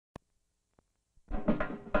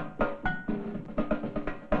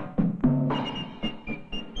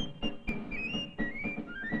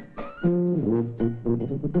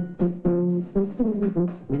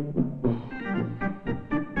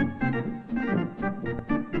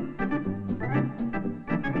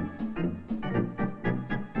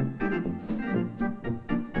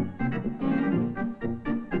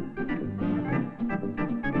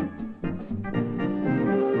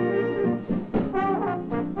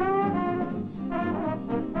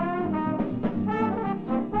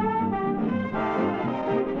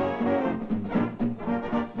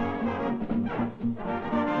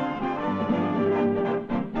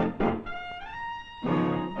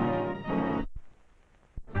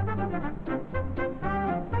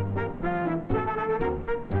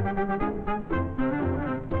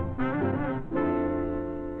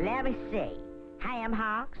Let me see. Ham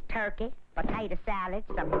hocks, turkey, potato salad,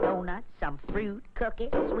 some donuts, some fruit,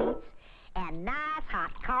 cookies, sweets, and nice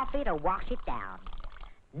hot coffee to wash it down.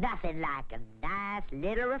 Nothing like a nice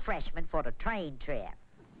little refreshment for the train trip.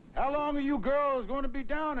 How long are you girls going to be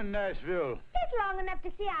down in Nashville? Just long enough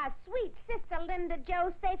to see our sweet sister Linda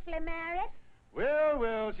Jo safely married.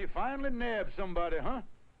 Well, she finally nabbed somebody, huh?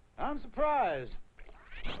 I'm surprised.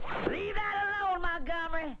 Leave that alone,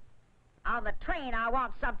 Montgomery. On the train, I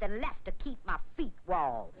want something left to keep my feet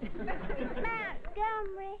warm.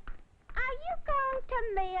 Montgomery, are you going to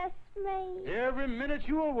miss me? Every minute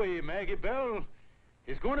you're away, Maggie Bell,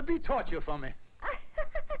 is going to be torture for me.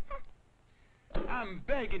 I'm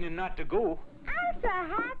begging you not to go. I'm so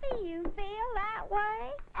happy you feel that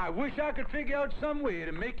way. I wish I could figure out some way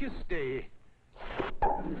to make you stay.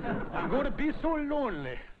 I'm going to be so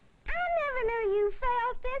lonely. I never knew you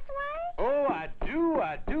felt this way. Oh, I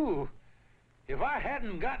do. If I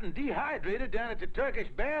hadn't gotten dehydrated down at the Turkish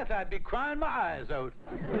bath, I'd be crying my eyes out.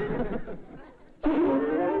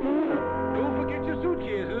 Don't forget your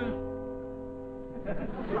suitcases.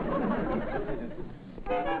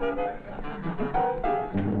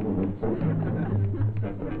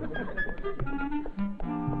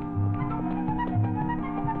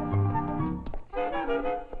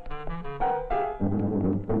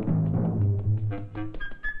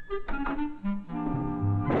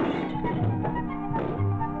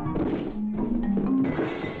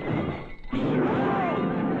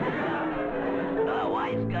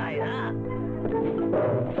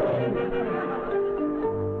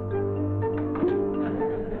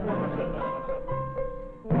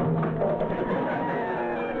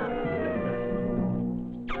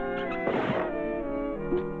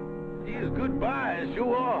 Goodbyes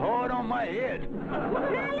sure are hard on my head. Now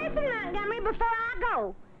listen, Montgomery, before I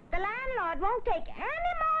go. The landlord won't take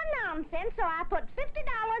any more nonsense, so I put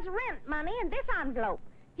 $50 rent money in this envelope.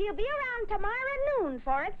 He'll be around tomorrow noon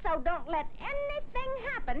for it, so don't let anything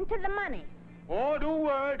happen to the money. Oh, don't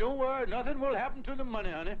worry. Nothing will happen to the money,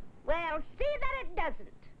 honey. Well, see that it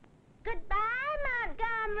doesn't. Goodbye,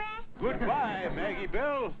 Montgomery. Goodbye, Maggie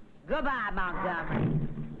Bell. Goodbye, Montgomery.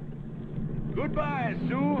 Goodbye,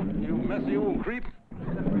 Sue, you messy old creep.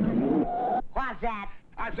 What's that?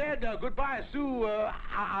 I said goodbye, Sue.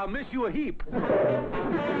 I'll miss you a heap.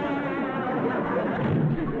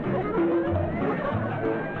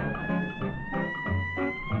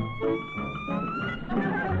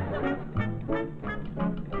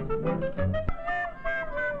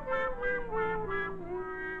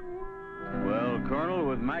 Well, Colonel,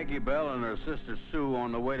 with Maggie Bell and her sister Sue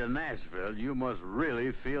on the way to Nashville, you must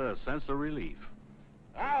really feel a sense of relief.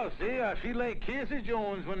 I'll see. She like Casey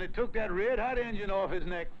Jones when they took that red-hot engine off his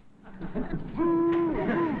neck.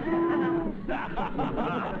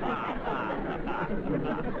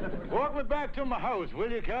 Walk me back to my house,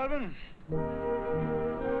 will you, Calvin?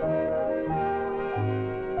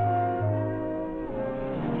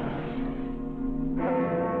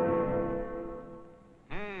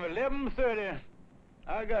 11:30.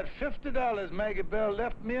 I got $50 Maggie Bell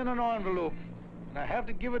left me in an envelope. And I have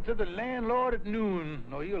to give it to the landlord at noon,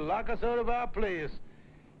 or he'll lock us out of our place.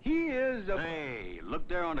 He is a... Hey, look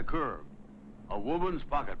there on the curb. A woman's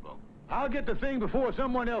pocketbook. I'll get the thing before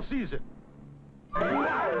someone else sees it.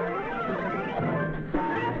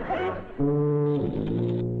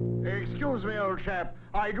 Excuse me, old chap.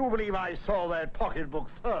 I do believe I saw that pocketbook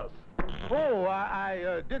first. Oh,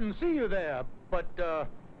 I didn't see you there, but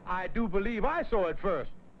I do believe I saw it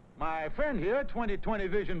first. My friend here, 20/20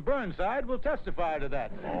 Vision Burnside, will testify to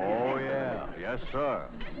that. Oh, yeah. Yes, sir.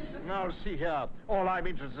 Now, see here. All I'm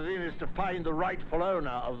interested in is to find the rightful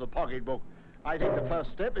owner of the pocketbook. I think the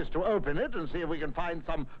first step is to open it and see if we can find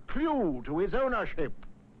some clue to its ownership.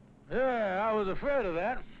 Yeah, I was afraid of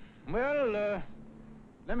that. Well,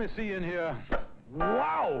 let me see in here.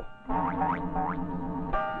 Wow!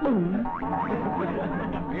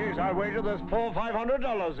 Yes, I wager there's $400 or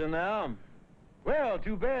 $500 in there. Well,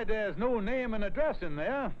 too bad there's no name and address in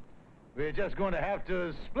there. We're just going to have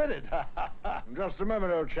to split it. Just a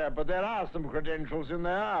moment, old chap, but there are some credentials in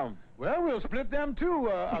there. Well, we'll split them, too.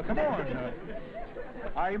 Come on.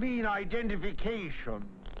 I mean identification.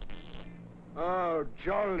 Oh,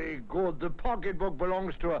 jolly good. The pocketbook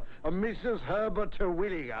belongs to a Mrs. Herbert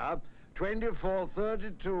Terwilliger,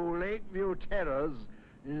 2432 Lakeview Terrace.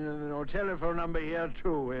 Telephone number here,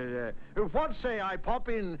 too. What say I pop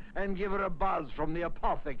in and give her a buzz from the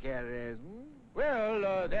apothecary?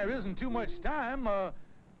 Well, there isn't too much time.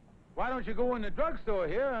 Why don't you go in the drugstore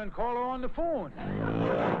here and call her on the phone?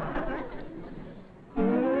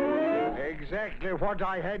 Exactly what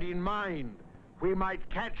I had in mind. We might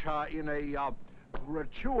catch her in a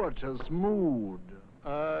gratuitous mood.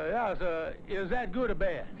 Yes, is that good or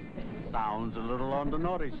bad? Sounds a little on the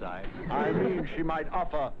naughty side. I mean, she might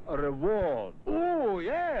offer a reward. Oh,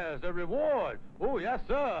 yes, a reward. Oh, yes,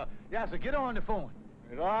 sir. Yes, sir, get her on the phone.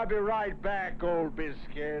 I'll be right back, old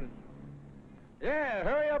biscuit. Yeah,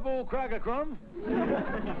 hurry up, old cracker crumb.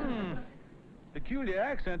 Peculiar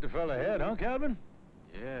accent the fella had, huh, Calvin?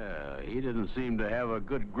 Yeah, he didn't seem to have a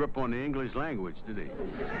good grip on the English language, did he?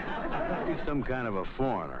 He's some kind of a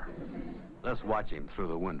foreigner. Let's watch him through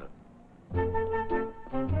the window.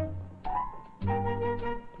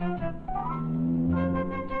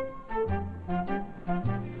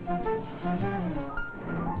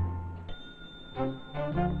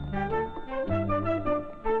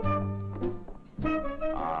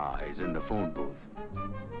 Ah, he's in the phone booth.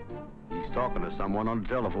 He's talking to someone on the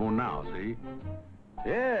telephone now, see?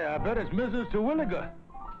 Yeah, I bet it's Mrs. Terwilliger.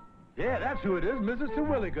 Yeah, that's who it is, Mrs.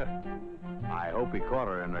 Terwilliger. I hope he caught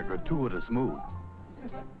her in a gratuitous mood.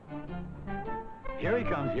 Here he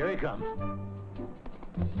comes, here he comes.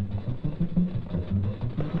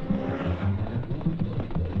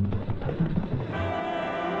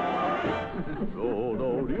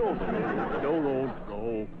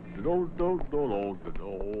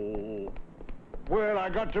 Well, I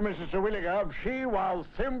got to Mrs. Terwilliger. She was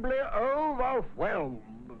simply overwhelmed.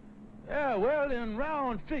 Yeah, well, in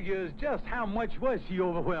round figures, just how much was she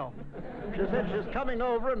overwhelmed? She said she's coming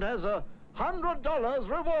over and has $100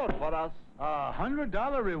 reward for us.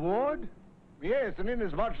 $100 reward? Yes, and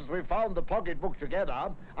inasmuch as we found the pocketbook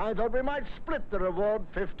together, I thought we might split the reward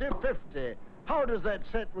 50-50. How does that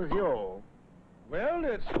sit with you? Well,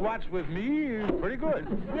 it squats with me pretty good.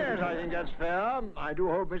 Yes, I think that's fair. I do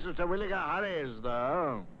hope Mrs. Terwilliger hurries,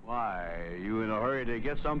 though. Why, you in a hurry to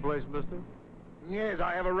get someplace, mister? Yes,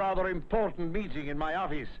 I have a rather important meeting in my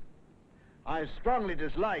office. I strongly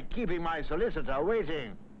dislike keeping my solicitor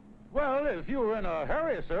waiting. Well, if you're in a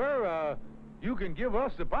hurry, sir, you can give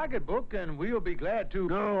us the pocketbook and we'll be glad to...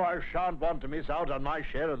 No, I shan't want to miss out on my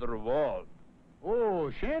share of the reward.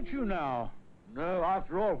 Oh, shan't you now? No,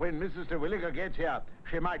 after all, when Mrs. Terwilliger gets here,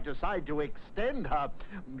 she might decide to extend her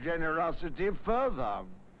generosity further.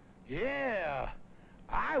 Yeah,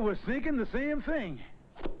 I was thinking the same thing.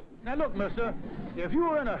 Now, look, mister, if you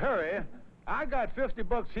were in a hurry, I got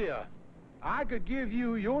 $50 here. I could give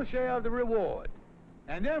you your share of the reward.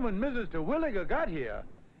 And then when Mrs. Terwilliger got here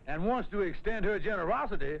and wants to extend her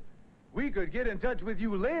generosity, we could get in touch with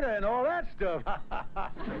you later and all that stuff.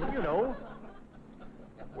 You know.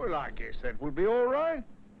 Well, I guess that would be all right.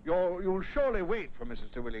 You'll surely wait for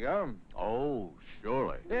Mrs. Terwilliger. Oh,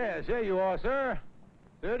 surely. Yes, there you are, sir.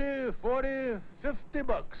 30, 40,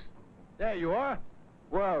 $50. There you are.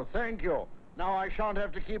 Well, thank you. Now I shan't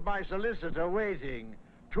have to keep my solicitor waiting.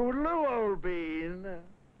 Toodaloo, old bean.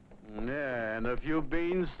 Yeah, and a few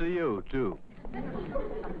beans to you, too.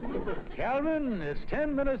 Calvin, it's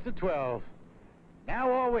 10 minutes to 12.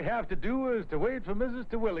 Now all we have to do is to wait for Mrs.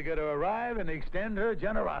 Terwilliger to arrive and extend her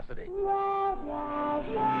generosity.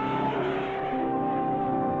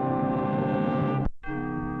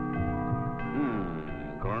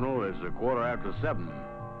 Colonel, it's 7:15.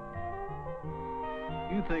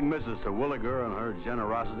 You think Mrs. Terwilliger and her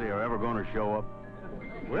generosity are ever going to show up?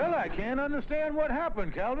 Well, I can't understand what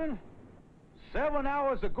happened, Calvin. 7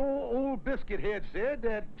 hours ago, old Biscuit Head said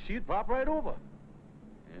that she'd pop right over.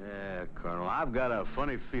 Yeah, Colonel, I've got a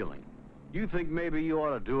funny feeling. You think maybe you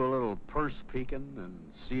ought to do a little purse peeking and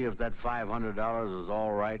see if that $500 is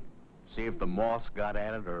all right? See if the moths got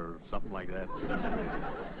at it or something like that?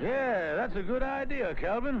 Yeah, that's a good idea,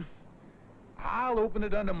 Calvin. I'll open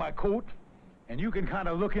it under my coat, and you can kind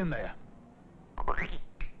of look in there.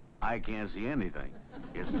 I can't see anything.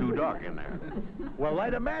 It's too dark in there. Well,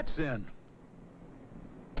 light a match then.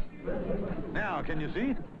 Now, can you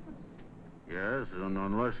see? Yes, and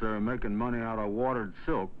unless they're making money out of watered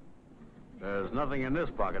silk, there's nothing in this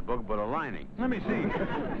pocketbook but a lining. Let me see.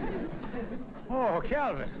 Oh,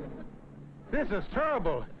 Calvin. This is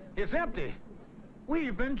terrible. It's empty.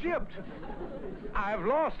 We've been gypped. I've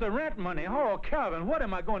lost the rent money. Oh, Calvin, what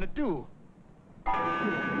am I going to do? Take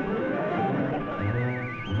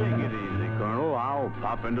it easy, Colonel. I'll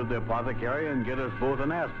pop into the apothecary and get us both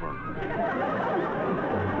an aspirin.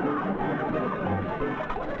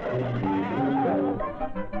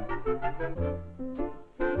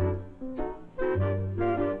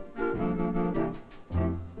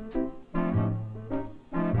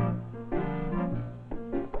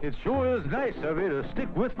 It sure is nice of you to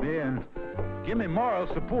stick with me and give me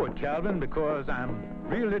moral support, Calvin, because I'm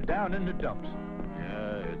really down in the dumps.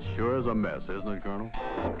 Yeah, it sure is a mess, isn't it, Colonel?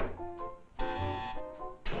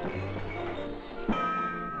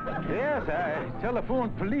 Yes, I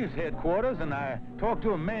telephoned police headquarters and I talked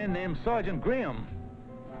to a man named Sergeant Graham.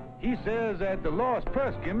 He says that the lost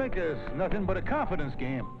purse gimmick is nothing but a confidence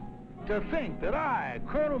game. To think that I,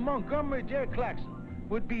 Colonel Montgomery J. Claxon,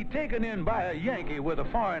 would be taken in by a Yankee with a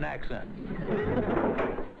foreign accent.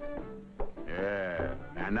 Yeah,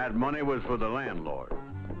 and that money was for the landlord.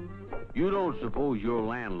 You don't suppose your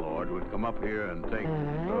landlord would come up here and think,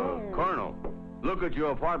 Colonel, look at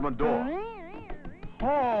your apartment door.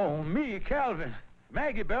 Oh, me, Calvin.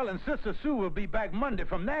 Maggie Bell and Sister Sue will be back Monday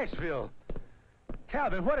from Nashville.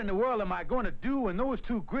 Calvin, what in the world am I going to do when those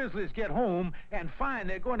two grizzlies get home and find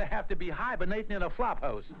they're going to have to be hibernating in a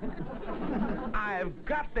flophouse? I've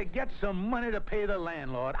got to get some money to pay the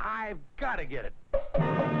landlord. I've got to get it.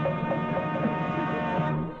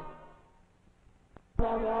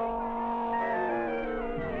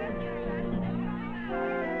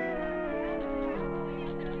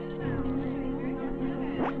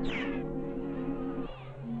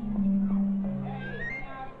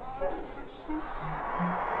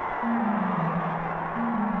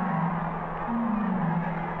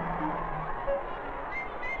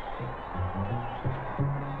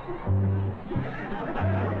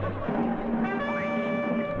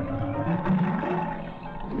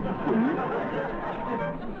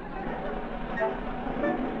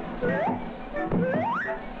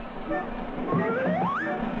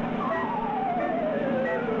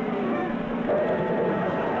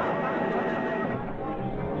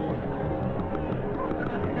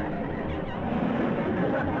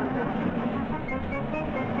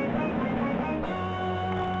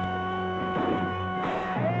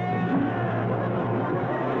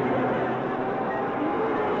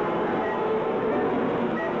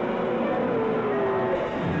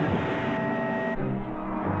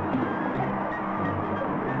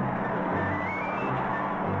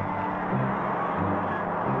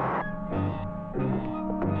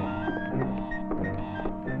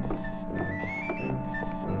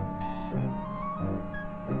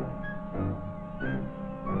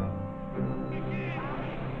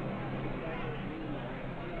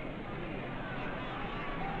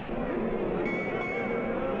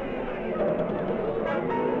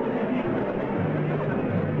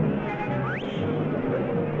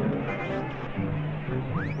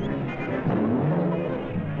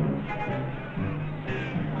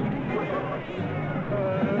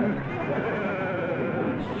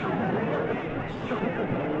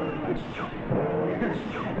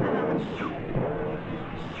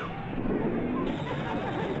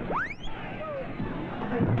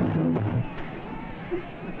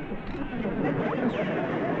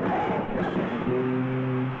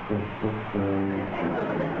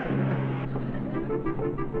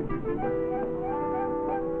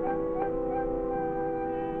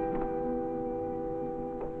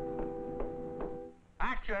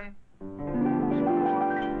 Action!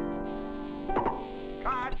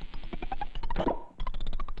 Cut!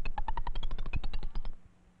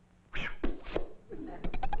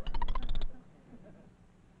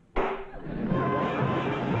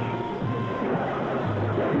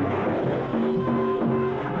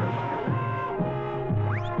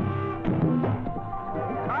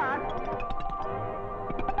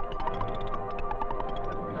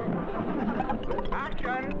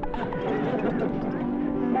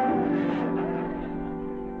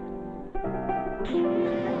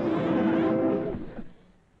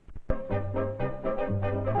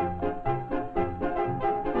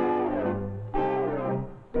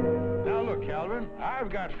 Now look, Calvin,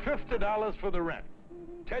 I've got $50 for the rent.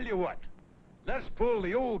 Tell you what, let's pull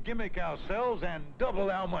the old gimmick ourselves and double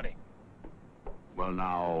our money. Well,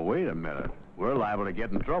 now, wait a minute. We're liable to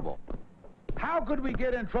get in trouble. How could we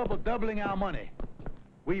get in trouble doubling our money?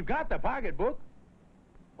 We've got the pocketbook.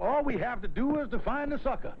 All we have to do is to find the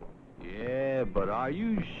sucker. Yeah, but are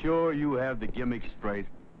you sure you have the gimmick straight?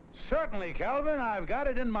 Certainly, Calvin. I've got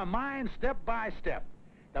it in my mind step by step.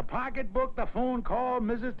 The pocketbook, the phone call,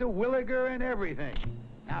 Mrs. Terwilliger, and everything.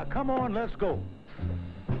 Now, come on, let's go.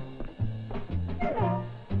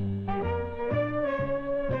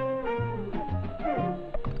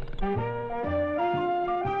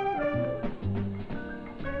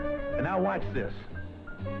 And now watch this.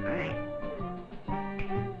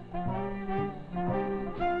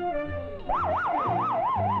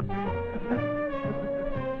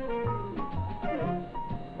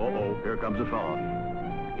 Uh-oh, here comes a fella.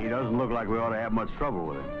 He doesn't look like we ought to have much trouble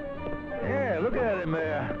with him. Yeah, look at him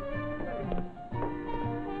there.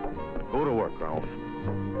 Go to work, Colonel.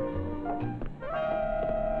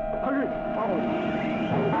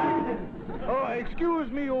 Oh,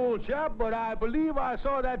 excuse me, old chap, but I believe I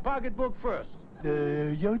saw that pocketbook first.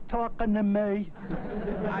 You talking to me?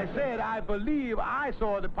 I said I believe I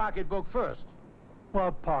saw the pocketbook first.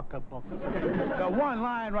 What pocketbook? The one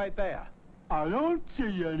lying right there. I don't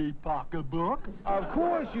see any pocketbook. Of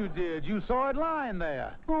course you did. You saw it lying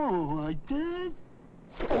there. Oh, I did?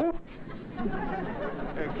 Oh.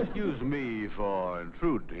 Excuse me for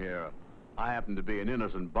intruding here. I happen to be an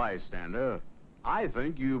innocent bystander. I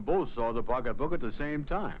think you both saw the pocketbook at the same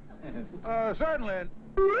time. Certainly.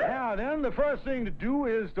 Now then, the first thing to do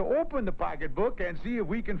is to open the pocketbook and see if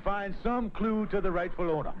we can find some clue to the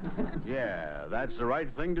rightful owner. Yeah, that's the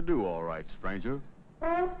right thing to do, all right, stranger.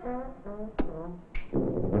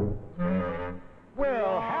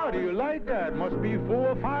 Well, how do you like that? Must be $400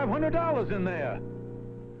 or $500 in there.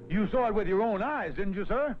 You saw it with your own eyes, didn't you,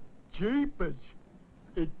 sir? Jeepers.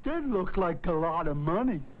 It did look like a lot of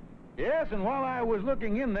money. Yes, and while I was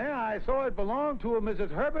looking in there, I saw it belonged to a Mrs.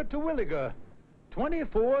 Herbert Terwilliger,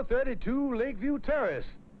 2432 Lakeview Terrace.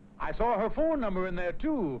 I saw her phone number in there,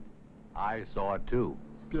 too. I saw it, too.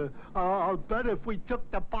 I'll bet if we took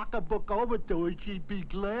the pocketbook over to her, she'd be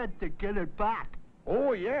glad to get it back.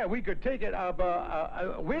 Oh, yeah, we could take it up.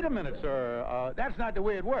 Wait a minute, sir. That's not the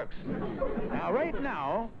way it works. Now, right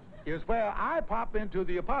now is where I pop into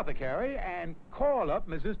the apothecary and call up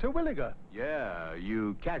Mrs. Terwilliger. Yeah,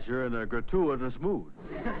 you catch her in a gratuitous mood.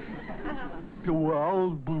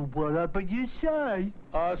 Well, whatever you say.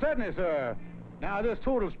 Certainly, sir. Now, this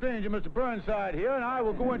total stranger, Mr. Burnside here, and I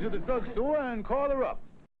will go into the drugstore and call her up.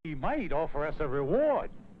 He might offer us a reward.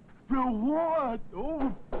 Reward?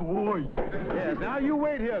 Oh, boy. Yes, now you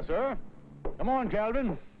wait here, sir. Come on,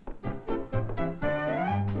 Calvin.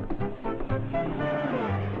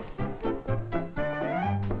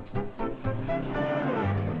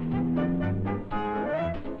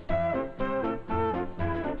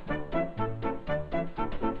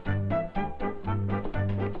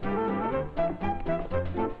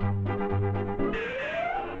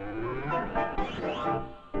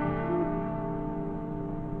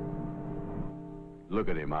 Look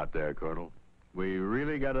at him out there, Colonel. We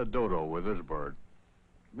really got a dodo with this bird.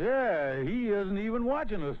 Yeah, he isn't even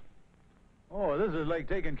watching us. Oh, this is like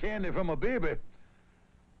taking candy from a baby.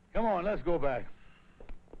 Come on, let's go back.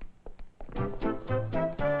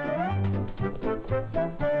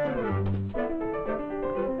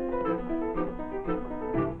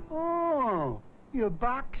 Oh, you're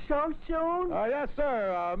back so soon? Yes,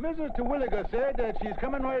 sir. Mrs. Terwilliger said that she's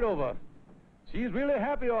coming right over. She's really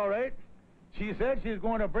happy, all right. She said she's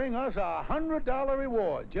going to bring us a $100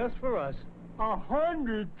 reward just for us.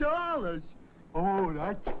 $100? Oh,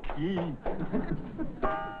 that's key.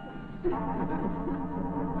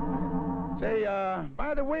 Say,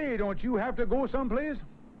 by the way, don't you have to go someplace?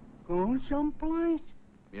 Go someplace?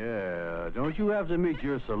 Yeah, don't you have to meet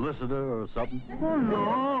your solicitor or something?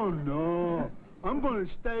 Oh, no. I'm going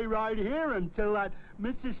to stay right here until that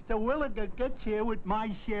Mrs. Terwilliger gets here with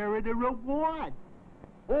my share of the reward.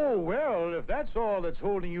 Oh, well, if that's all that's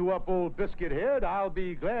holding you up, old biscuit head, I'll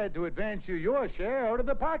be glad to advance you your share out of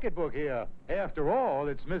the pocketbook here. After all,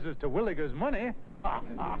 it's Mrs. Terwilliger's money.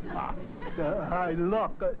 Hey,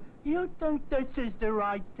 look, you think this is the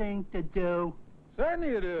right thing to do? Certainly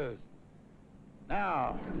it is.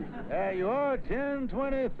 Now, there you are, 10,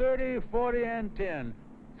 20, 30, 40, and 10.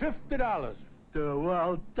 $50.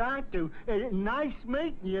 Well, thank you. Nice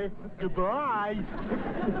meeting you. Goodbye.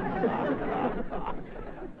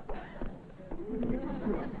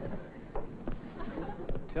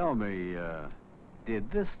 Tell me, did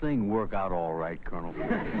this thing work out all right, Colonel?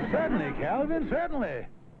 Certainly, Calvin, certainly.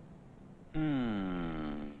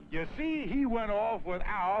 Hmm. You see, he went off with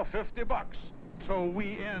our $50. So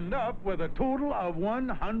we end up with a total of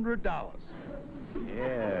 $100.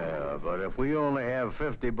 Yeah, but if we only have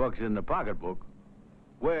 $50 in the pocketbook,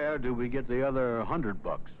 where do we get the other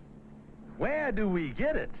 $100? Where do we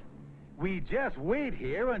get it? We just wait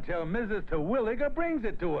here until Mrs. Terwilliger brings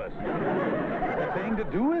it to us. The thing to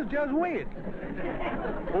do is just wait.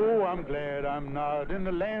 Oh, I'm glad I'm not in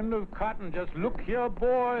the land of cotton. Just look here,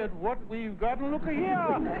 boy, at what we've got. And look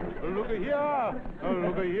here. Look here.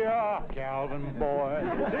 Look here, Calvin, boy.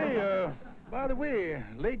 Say, by the way,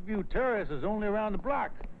 Lakeview Terrace is only around the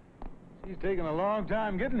block. She's taken a long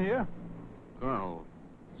time getting here. Colonel,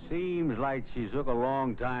 seems like she took a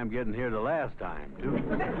long time getting here the last time, too.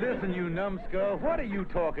 Listen, you numbskull, what are you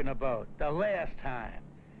talking about? The last time.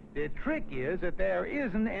 The trick is that there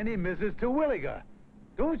isn't any Mrs. Terwilliger.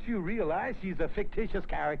 Don't you realize she's a fictitious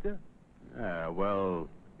character? Well,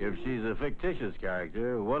 if she's a fictitious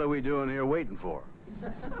character, what are we doing here waiting for?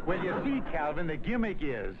 Well, you see, Calvin, the gimmick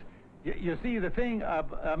is... You see, the thing,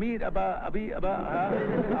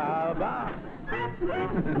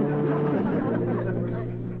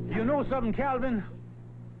 You know something, Calvin?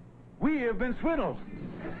 We have been swindled.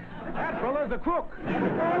 That fella's a crook.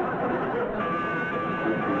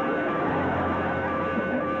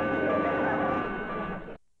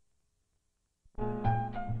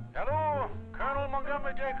 Hello, Colonel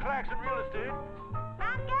Montgomery J. Claxon, Real Estate.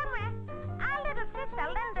 Montgomery, our little sister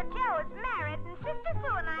Linda Jo is married, and Sister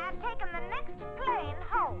Sue and I have taken the next plane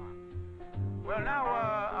home. Well,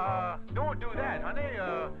 now, don't do that, honey.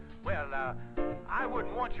 I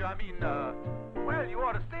wouldn't want you. Well, you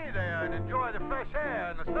ought to stay there and enjoy the fresh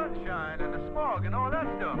air and the sunshine and the smog and all that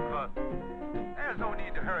stuff. There's no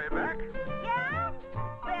need to hurry back. Yeah?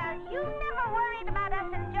 Well, you never worried about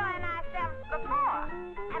us enjoying ourselves before.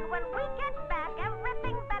 And when we get back,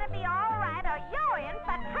 everything better be all right or you're in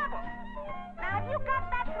for trouble. Now, if you got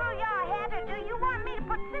that through your head, or do you want me to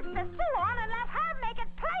put Sister Sue on and let her make it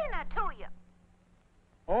plainer to you?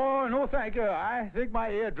 Oh, no, thank you. I think my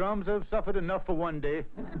eardrums have suffered enough for one day.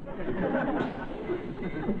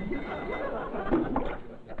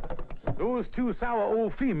 Those two sour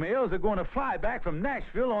old females are going to fly back from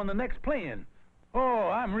Nashville on the next plane. Oh,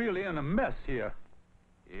 I'm really in a mess here.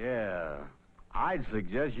 Yeah, I'd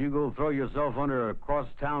suggest you go throw yourself under a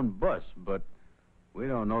cross-town bus, but we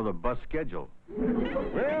don't know the bus schedule.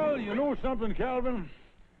 Well, you know something, Calvin?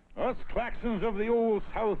 Us Claxons of the old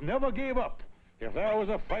South never gave up if there was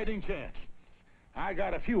a fighting chance. I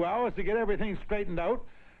got a few hours to get everything straightened out,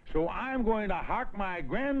 so I'm going to hock my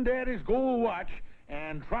granddaddy's gold watch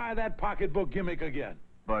and try that pocketbook gimmick again.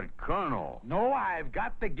 But, Colonel... No, I've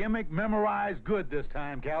got the gimmick memorized good this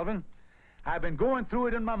time, Calvin. I've been going through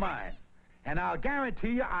it in my mind, and I'll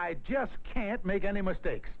guarantee you I just can't make any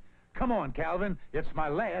mistakes. Come on, Calvin. It's my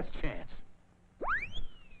last chance.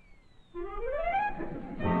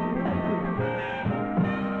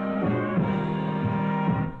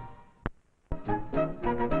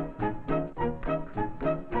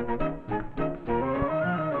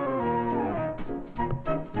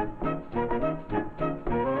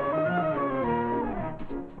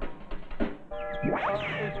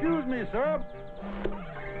 Excuse me, sir.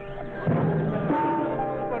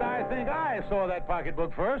 But I think I saw that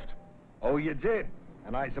pocketbook first. Oh, you did?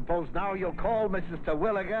 And I suppose now you'll call Mrs.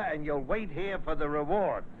 Terwilliger and you'll wait here for the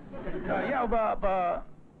reward.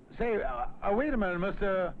 Wait a minute,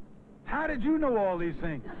 mister. How did you know all these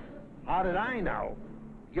things? How did I know?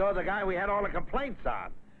 You're the guy we had all the complaints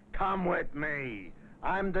on. Come with me.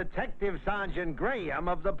 I'm Detective Sergeant Graham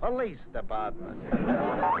of the police department.